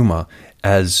counterfeit pneuma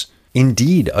as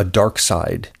indeed a dark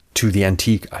side to the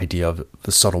antique idea of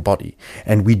the subtle body.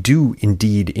 And we do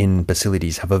indeed in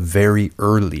Basilides have a very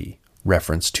early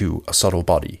reference to a subtle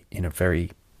body in a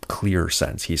very clear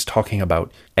sense. He's talking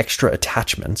about extra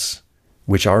attachments,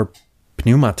 which are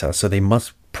pneumata, so they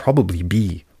must probably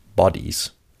be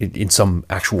bodies in some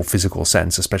actual physical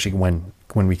sense, especially when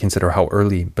we consider how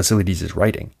early Basilides is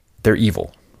writing. They're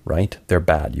evil, right? They're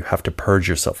bad. You have to purge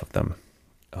yourself of them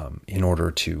in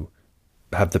order to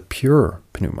have the pure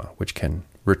pneuma, which can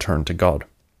return to God.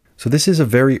 So this is a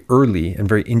very early and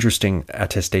very interesting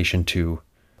attestation to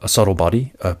a subtle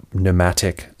body, a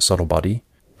pneumatic subtle body,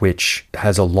 which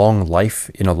has a long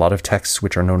life in a lot of texts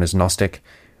which are known as Gnostic,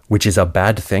 which is a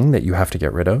bad thing that you have to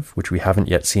get rid of, which we haven't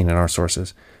yet seen in our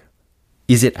sources.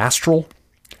 Is it astral?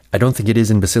 I don't think it is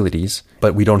in Basilides,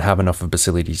 but we don't have enough of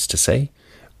Basilides to say.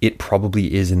 It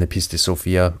probably is in the Pistis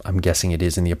Sophia. I'm guessing it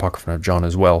is in the Apocryphon of John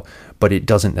as well, but it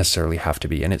doesn't necessarily have to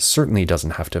be, and it certainly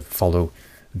doesn't have to follow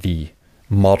the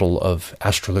model of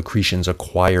astral accretions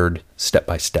acquired step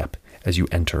by step as you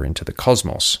enter into the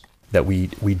cosmos that we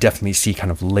definitely see kind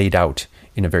of laid out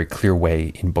in a very clear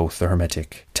way in both the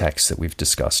Hermetic texts that we've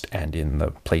discussed and in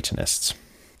the Platonists,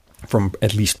 from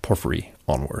at least Porphyry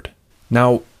onward.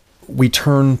 Now, we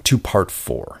turn to part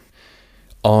 4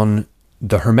 on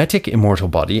the Hermetic immortal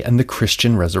body and the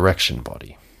Christian resurrection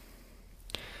body.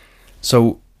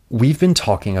 So, we've been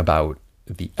talking about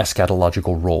the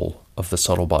eschatological role of the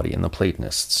subtle body in the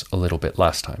Platonists a little bit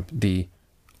last time. The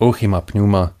ochima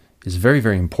pneuma is very,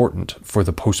 very important for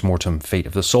the post-mortem fate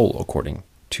of the soul, according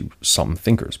to some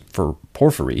thinkers. For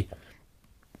Porphyry,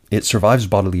 it survives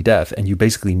bodily death, and you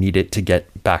basically need it to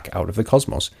get back out of the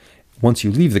cosmos. once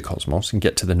you leave the cosmos and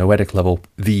get to the noetic level,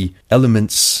 the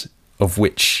elements of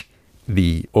which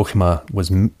the ochma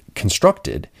was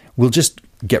constructed will just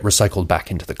get recycled back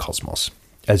into the cosmos,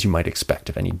 as you might expect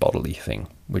of any bodily thing,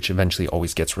 which eventually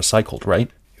always gets recycled,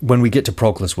 right? When we get to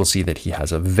Proclus, we'll see that he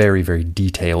has a very, very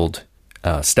detailed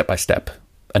step-by-step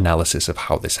analysis of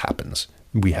how this happens.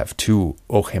 We have two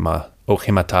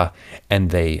ochemata, and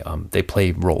they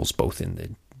play roles both in the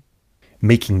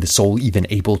making the soul even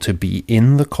able to be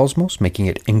in the cosmos, making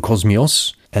it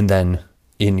enkosmios, and then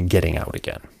in getting out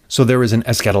again. So there is an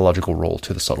eschatological role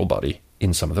to the subtle body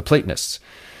in some of the Platonists.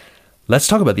 Let's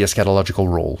talk about the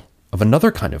eschatological role of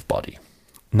another kind of body.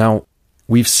 Now,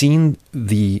 we've seen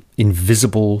the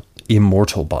invisible,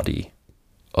 immortal body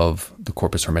of the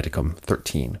Corpus Hermeticum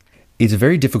 13. It's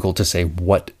very difficult to say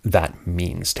what that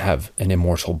means, to have an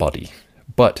immortal body.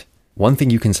 But one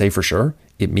thing you can say for sure,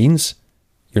 it means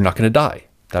you're not going to die.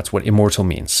 That's what immortal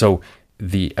means. So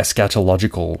the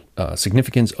eschatological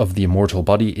significance of the immortal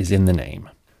body is in the name.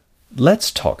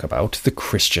 Let's talk about the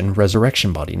Christian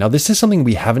resurrection body. Now, this is something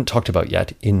we haven't talked about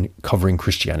yet in covering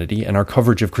Christianity, and our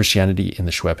coverage of Christianity in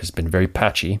the Schwepp has been very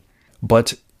patchy.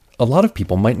 But a lot of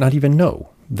people might not even know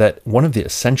that one of the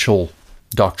essential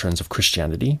doctrines of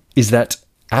Christianity is that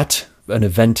at an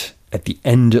event at the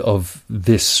end of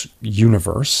this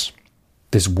universe,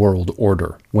 this world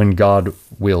order, when God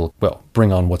will,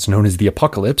 bring on what's known as the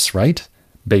apocalypse, right?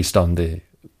 Based on the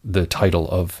title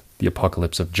of the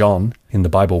Apocalypse of John in the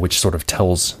Bible, which sort of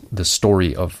tells the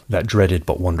story of that dreaded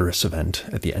but wondrous event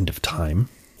at the end of time.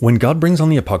 When God brings on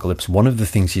the apocalypse, one of the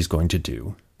things he's going to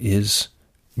do is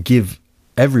give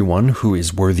everyone who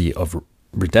is worthy of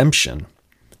redemption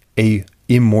a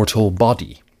immortal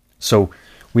body. So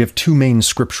we have two main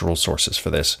scriptural sources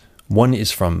for this. One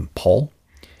is from Paul,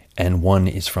 and one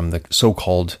is from the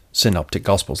so-called synoptic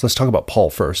gospels. Let's talk about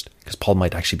Paul first, because Paul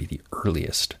might actually be the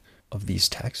earliest of these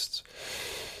texts.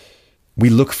 We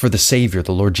look for the Savior,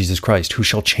 the Lord Jesus Christ, who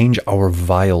shall change our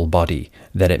vile body,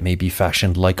 that it may be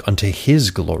fashioned like unto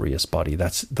his glorious body.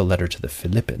 That's the letter to the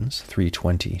Philippians,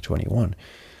 3:20-21.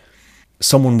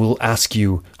 Someone will ask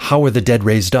you, how are the dead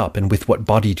raised up, and with what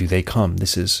body do they come?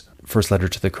 This is first letter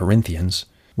to the Corinthians.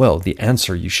 Well, the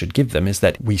answer you should give them is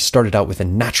that we started out with a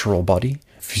natural body,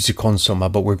 physikon soma,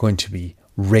 but we're going to be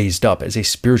raised up as a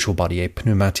spiritual body, a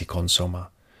pneumatikon soma.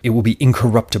 It will be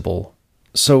incorruptible.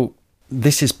 So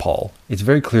this is Paul. It's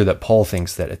very clear that Paul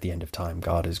thinks that at the end of time,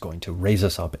 God is going to raise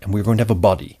us up and we're going to have a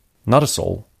body, not a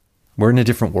soul. We're in a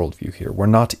different worldview here. We're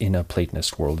not in a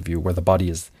Platonist worldview where the body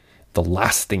is the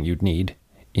last thing you'd need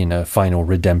in a final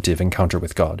redemptive encounter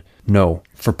with God. No,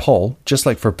 for Paul, just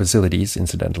like for Basilides,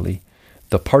 incidentally,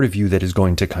 the part of you that is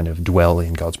going to kind of dwell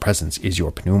in God's presence is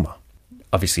your pneuma.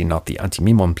 Obviously not the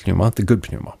antimimon pneuma, the good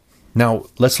pneuma. Now,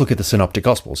 let's look at the Synoptic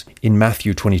Gospels. In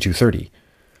Matthew 22:30,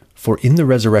 for in the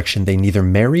resurrection they neither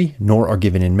marry nor are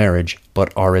given in marriage,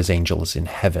 but are as angels in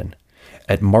heaven.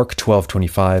 At Mark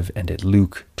 12:25 and at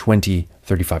Luke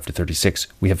 20:35-36,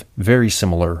 we have very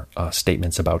similar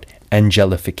statements about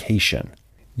angelification.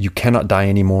 You cannot die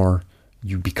anymore.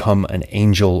 You become an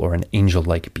angel or an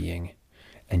angel-like being,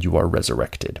 and you are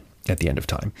resurrected at the end of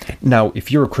time. Now,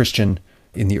 if you're a Christian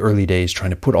in the early days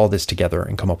trying to put all this together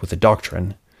and come up with a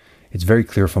doctrine, it's very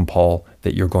clear from Paul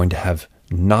that you're going to have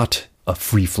not a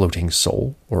free-floating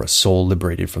soul or a soul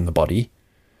liberated from the body,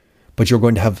 but you're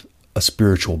going to have a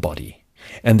spiritual body.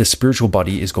 And the spiritual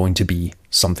body is going to be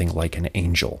something like an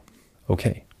angel.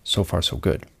 Okay, so far so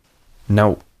good.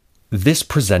 Now, this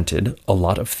presented a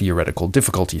lot of theoretical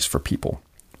difficulties for people,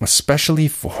 especially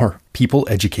for people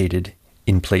educated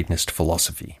in Platonist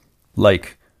philosophy,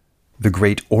 like the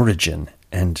great Origen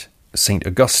and St.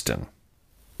 Augustine,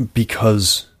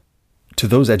 because to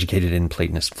those educated in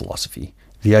Platonist philosophy,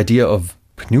 the idea of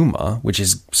pneuma, which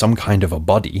is some kind of a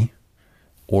body,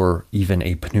 or even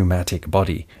a pneumatic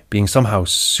body, being somehow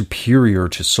superior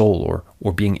to soul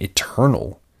or being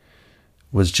eternal,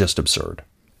 was just absurd.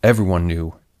 Everyone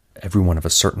knew, everyone of a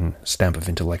certain stamp of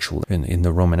intellectual in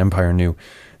the Roman Empire knew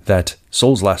that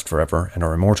souls last forever and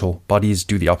are immortal, bodies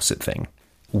do the opposite thing.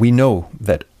 We know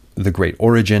that the great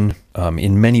Origen,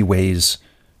 in many ways,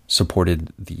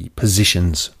 supported the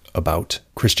positions about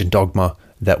Christian dogma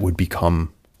that would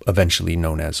become eventually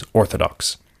known as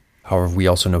orthodox. However, we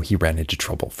also know he ran into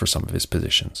trouble for some of his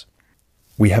positions.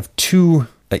 We have two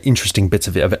interesting bits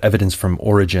of evidence from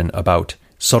Origen about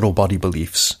subtle body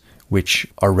beliefs, which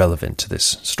are relevant to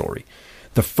this story.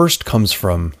 The first comes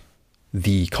from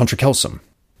the Contra Celsum.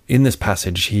 In this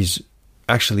passage, he's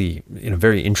actually in a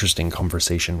very interesting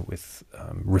conversation with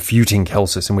refuting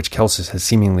Celsus, in which Celsus has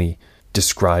seemingly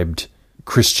described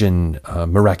Christian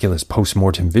miraculous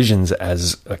post-mortem visions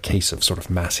as a case of sort of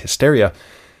mass hysteria.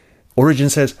 Origen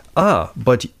says,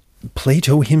 but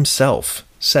Plato himself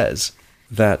says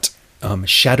that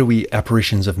shadowy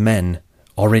apparitions of men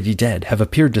already dead have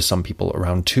appeared to some people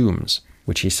around tombs,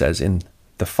 which he says in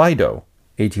the Phaedo,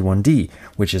 81d,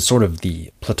 which is sort of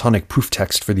the Platonic proof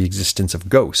text for the existence of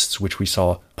ghosts, which we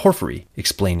saw Porphyry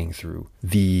explaining through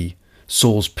the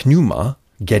soul's pneuma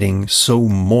getting so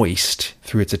moist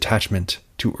through its attachment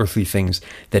to earthly things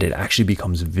that it actually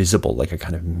becomes visible like a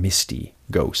kind of misty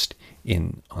ghost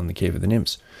on the Cave of the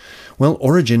Nymphs. Well,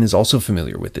 Origen is also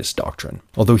familiar with this doctrine,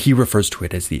 although he refers to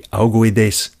it as the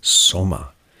augoides soma,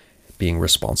 being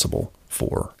responsible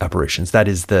for apparitions. That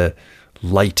is the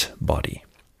light body.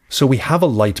 So we have a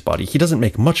light body. He doesn't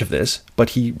make much of this,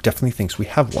 but he definitely thinks we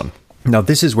have one. Now,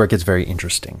 this is where it gets very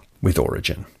interesting with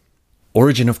Origen.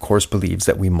 Origen, of course, believes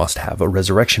that we must have a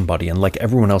resurrection body, and like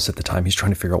everyone else at the time, he's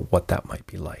trying to figure out what that might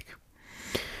be like.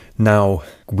 Now,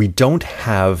 we don't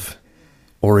have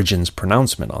Origen's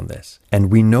pronouncement on this,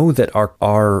 and we know that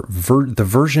the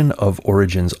version of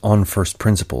Origen's On First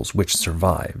Principles, which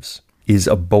survives, is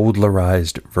a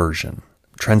Baudelarized version,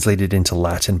 translated into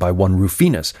Latin by one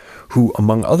Rufinus, who,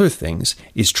 among other things,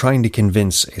 is trying to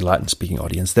convince a Latin-speaking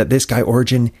audience that this guy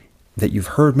Origen, that you've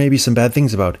heard maybe some bad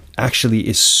things about, actually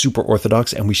is super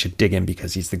orthodox and we should dig him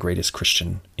because he's the greatest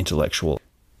Christian intellectual,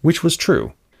 which was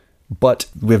true. But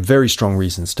we have very strong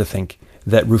reasons to think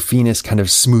that Rufinus kind of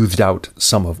smoothed out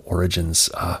some of Origen's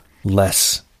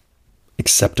less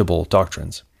acceptable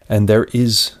doctrines. And there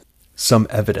is some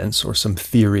evidence or some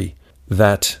theory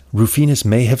that Rufinus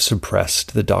may have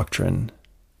suppressed the doctrine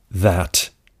that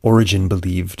Origen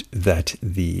believed that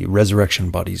the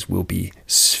resurrection bodies will be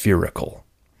spherical.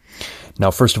 Now,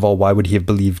 first of all, why would he have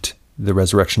believed the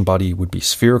resurrection body would be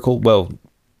spherical? Well,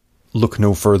 look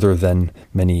no further than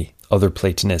many other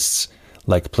Platonists,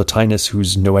 like Plotinus,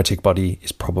 whose noetic body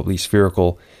is probably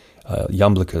spherical,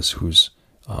 Iamblichus, whose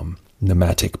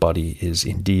pneumatic body is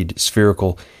indeed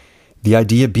spherical. The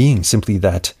idea being simply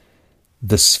that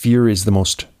the sphere is the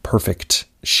most perfect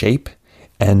shape,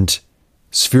 and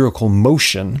spherical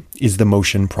motion is the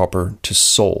motion proper to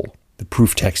soul. The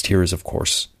proof text here is, of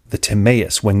course, the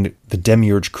Timaeus. When the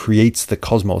demiurge creates the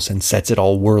cosmos and sets it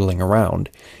all whirling around,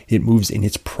 it moves in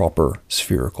its proper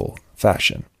spherical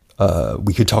fashion.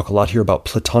 We could talk a lot here about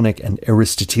Platonic and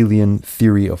Aristotelian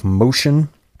theory of motion,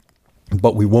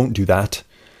 but we won't do that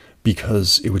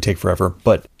because it would take forever.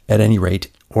 But at any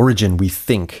rate, Origen, we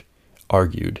think,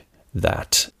 argued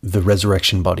that the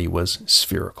resurrection body was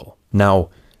spherical. Now,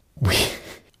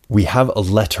 we have a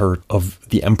letter of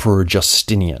the Emperor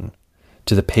Justinian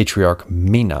to the Patriarch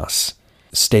Menas,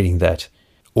 stating that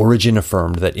Origen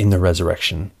affirmed that in the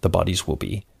resurrection, the bodies will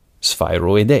be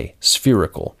spheroidei,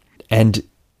 spherical. And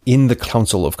in the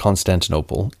Council of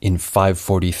Constantinople in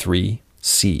 543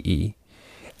 CE,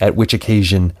 at which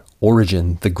occasion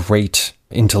Origen, the great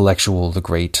intellectual, the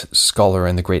great scholar,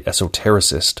 and the great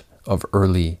esotericist of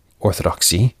early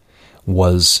orthodoxy,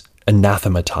 was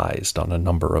anathematized on a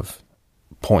number of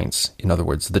points. In other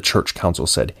words, the church council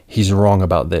said, he's wrong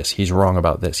about this, he's wrong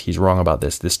about this, he's wrong about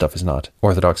this stuff is not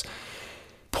orthodox.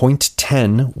 Point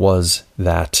 10 was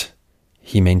that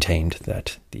he maintained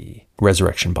that the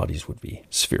resurrection bodies would be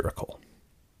spherical.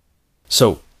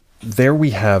 So there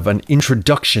we have an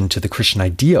introduction to the Christian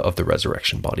idea of the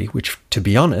resurrection body, which, to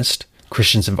be honest,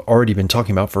 Christians have already been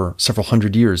talking about for several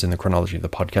hundred years in the chronology of the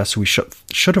podcast, so we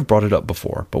should have brought it up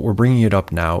before, but we're bringing it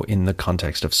up now in the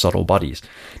context of subtle bodies.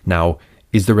 Now,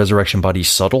 is the resurrection body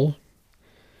subtle?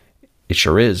 It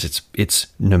sure is. It's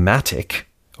pneumatic,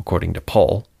 according to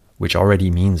Paul, which already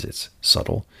means it's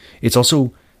subtle. It's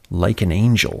also like an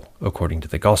angel, according to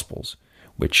the Gospels,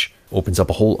 which opens up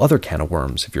a whole other can of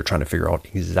worms if you're trying to figure out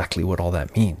exactly what all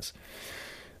that means.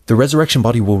 The resurrection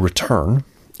body will return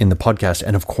in the podcast,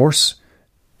 and of course,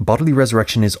 bodily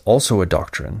resurrection is also a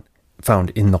doctrine found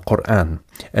in the Quran,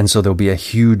 and so there'll be a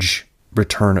huge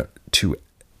return to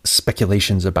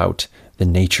speculations about the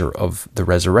nature of the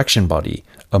resurrection body,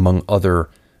 among other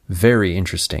very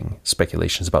interesting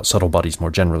speculations about subtle bodies more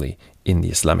generally in the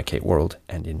Islamicate world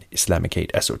and in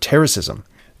Islamicate esotericism.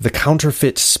 The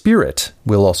counterfeit spirit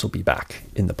will also be back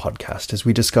in the podcast as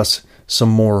we discuss some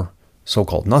more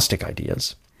so-called Gnostic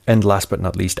ideas. And last but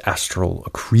not least, astral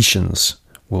accretions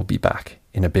will be back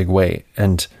in a big way.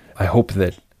 And I hope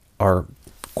that our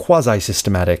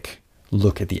quasi-systematic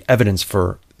look at the evidence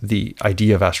for the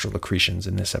idea of astral accretions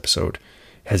in this episode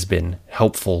has been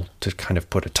helpful to kind of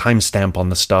put a timestamp on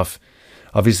the stuff.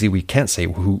 Obviously, we can't say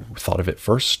who thought of it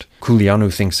first.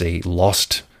 Culianu thinks a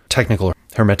lost technical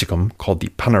hermeticum called the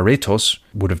Panaretos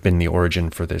would have been the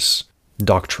origin for this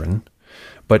doctrine.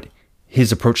 But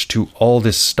his approach to all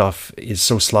this stuff is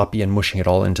so sloppy and mushing it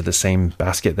all into the same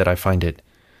basket that I find it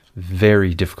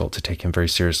very difficult to take him very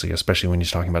seriously, especially when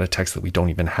he's talking about a text that we don't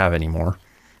even have anymore.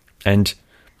 And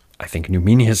I think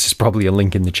Numenius is probably a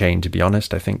link in the chain, to be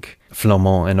honest. I think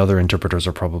Flamand and other interpreters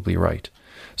are probably right.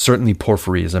 Certainly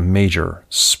Porphyry is a major,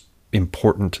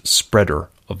 important spreader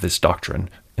of this doctrine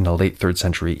in the late 3rd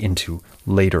century into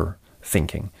later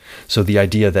thinking. So the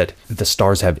idea that the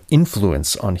stars have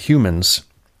influence on humans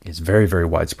is very, very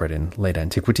widespread in late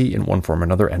antiquity in one form or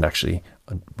another, and actually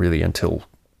really until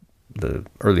the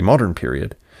early modern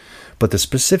period. But the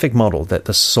specific model that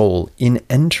the soul, in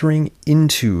entering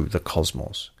into the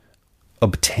cosmos,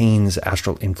 obtains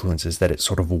astral influences that it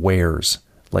sort of wears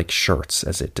like shirts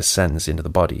as it descends into the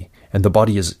body, and the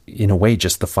body is in a way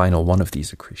just the final one of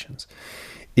these accretions,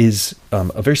 is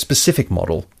a very specific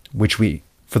model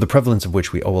for the prevalence of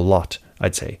which we owe a lot,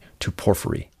 I'd say, to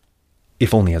Porphyry,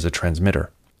 if only as a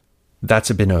transmitter.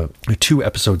 That's been a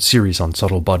 2-episode series on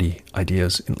subtle body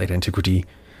ideas in late antiquity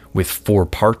with 4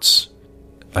 parts.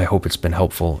 I hope it's been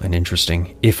helpful and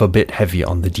interesting, if a bit heavy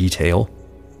on the detail.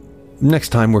 Next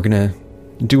time we're going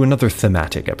to do another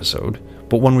thematic episode,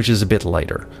 but one which is a bit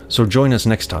lighter. So join us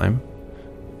next time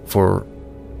for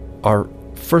our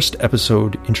first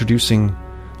episode introducing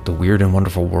the weird and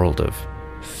wonderful world of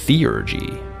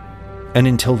theurgy. And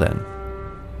until then,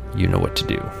 you know what to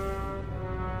do.